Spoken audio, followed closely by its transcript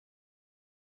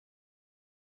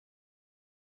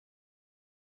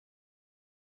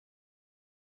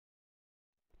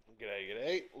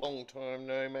G'day, long time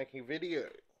no making video.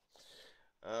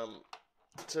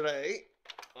 Today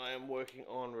I am working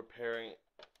on repairing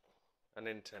a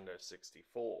Nintendo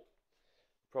 64.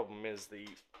 Problem is the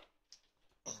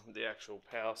actual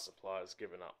power supply has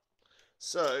given up.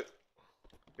 So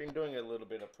I've been doing a little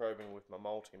bit of probing with my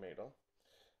multimeter.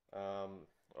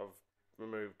 I've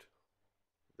removed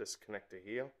this connector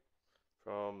here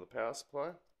from the power supply.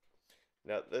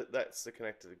 Now that's the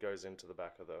connector that goes into the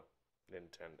back of the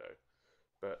Nintendo,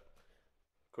 but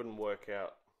couldn't work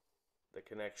out the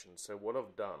connection. So what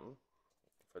I've done,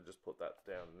 if I just put that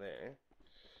down there,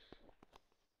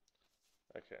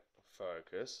 okay,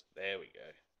 focus, there we go.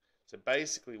 So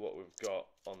basically what we've got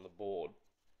on the board,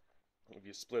 if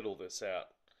you split all this out,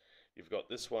 you've got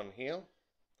this one here,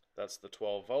 that's the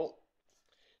 12 volt,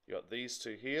 you got these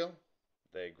two here,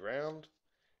 they're ground,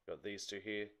 you got these two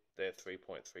here, they're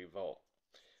 3.3 volt.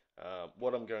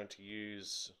 What I'm going to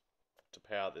use to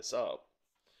power this up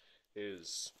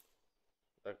is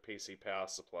a PC power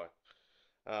supply.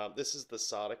 This is the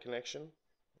SATA connection.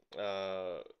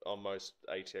 On most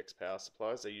ATX power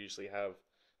supplies, they usually have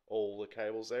all the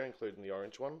cables there, including the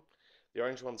orange one. The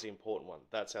orange one's the important one.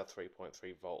 That's our 3.3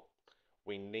 volt.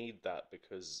 We need that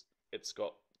because it's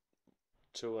got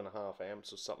 2.5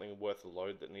 amps or something worth of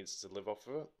load that needs to live off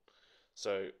of it.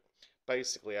 So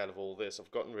basically, out of all this,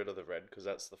 I've gotten rid of the red because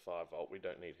that's the 5 volt. We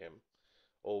don't need him.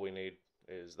 All we need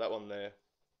is that one there,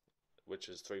 which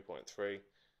is 3.3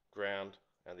 ground,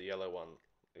 and the yellow one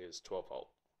is 12 volt.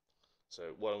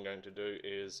 So what I'm going to do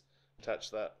is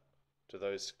attach that to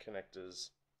those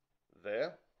connectors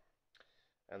there,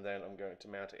 and then I'm going to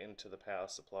mount it into the power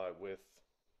supply with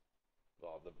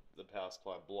the power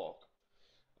supply block,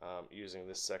 using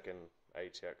this second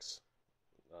ATX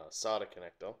SATA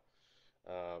connector,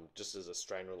 just as a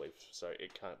strain relief, so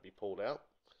it can't be pulled out,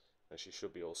 and she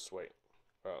should be all sweet.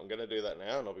 Alright, I'm going to do that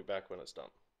now, and I'll be back when it's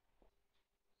done.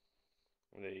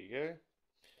 There you go.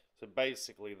 So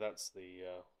basically that's the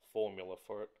formula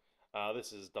for it.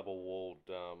 This is double-walled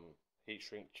heat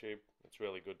shrink tube. It's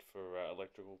really good for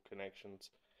electrical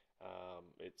connections.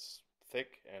 It's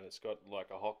thick and it's got like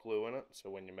a hot glue in it,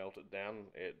 so when you melt it down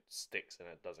it sticks and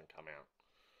it doesn't come out.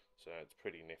 So it's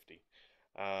pretty nifty.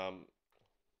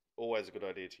 Always a good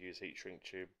idea to use heat shrink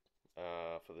tube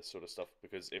for this sort of stuff,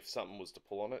 because if something was to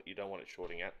pull on it, you don't want it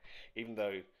shorting out. Even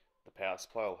though the power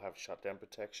supply will have shutdown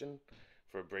protection,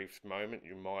 for a brief moment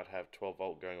you might have 12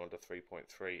 volt going on to 3.3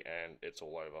 and it's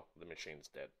all over. The machine's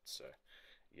dead. So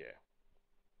yeah.